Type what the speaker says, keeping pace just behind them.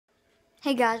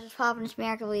Hey guys, it's Pop and it's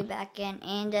Miracle back in,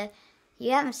 and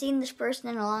you haven't seen this person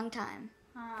in a long time.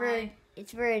 Hi.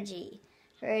 It's Virgie.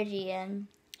 And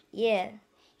yeah,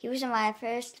 he was in my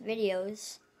first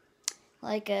videos,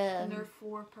 like Nerf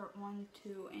 4 part 1,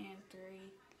 2, and 3.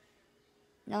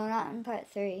 No, not in part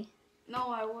 3. No,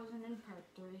 I wasn't in part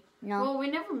 3. No. Well, we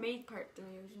never made part 3.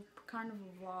 It was just kind of a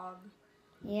vlog.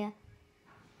 Yeah.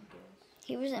 I guess.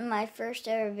 He was in my first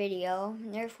ever video,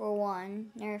 Nerf 4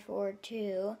 1, Nerf 4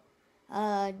 2,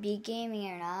 Be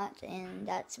Gaming or Not, and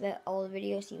that's about all the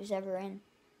videos he was ever in.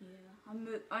 Yeah,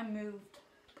 I moved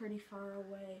pretty far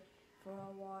away for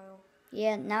a while.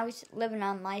 Yeah, now he's living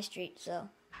on my street, so.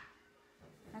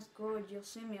 That's good. You'll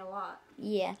see me a lot.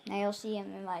 Yeah, now you'll see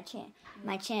him in my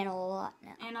channel a lot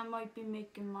now. And I might be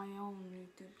making my own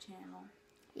YouTube channel.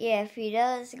 Yeah, if he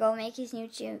does, go make his new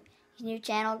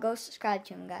channel. Go subscribe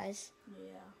to him, guys.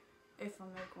 Yeah, if I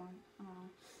make one. I don't know.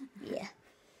 Yeah.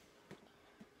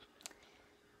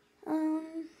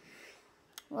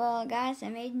 Well, guys, I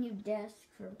made a new desk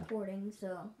for recording,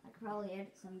 so I could probably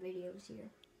edit some videos here.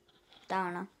 I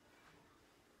don't know.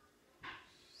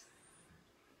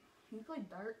 Can you play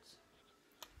darts?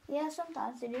 Yeah,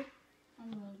 sometimes I do.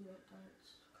 I'm really good at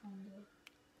darts, kinda.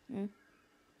 Mm.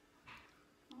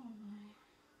 Oh my.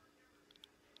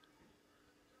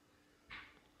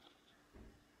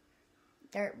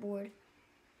 Dartboard.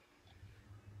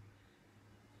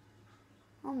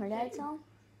 Oh, my dad's home?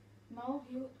 No,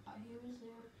 he was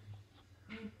there.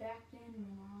 He backed in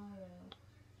when I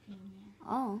came here.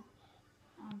 Oh.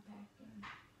 I'm packing.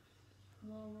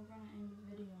 Well, we're gonna end the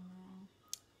video now.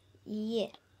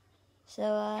 Yeah. So,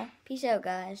 peace out,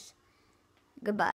 guys. Goodbye.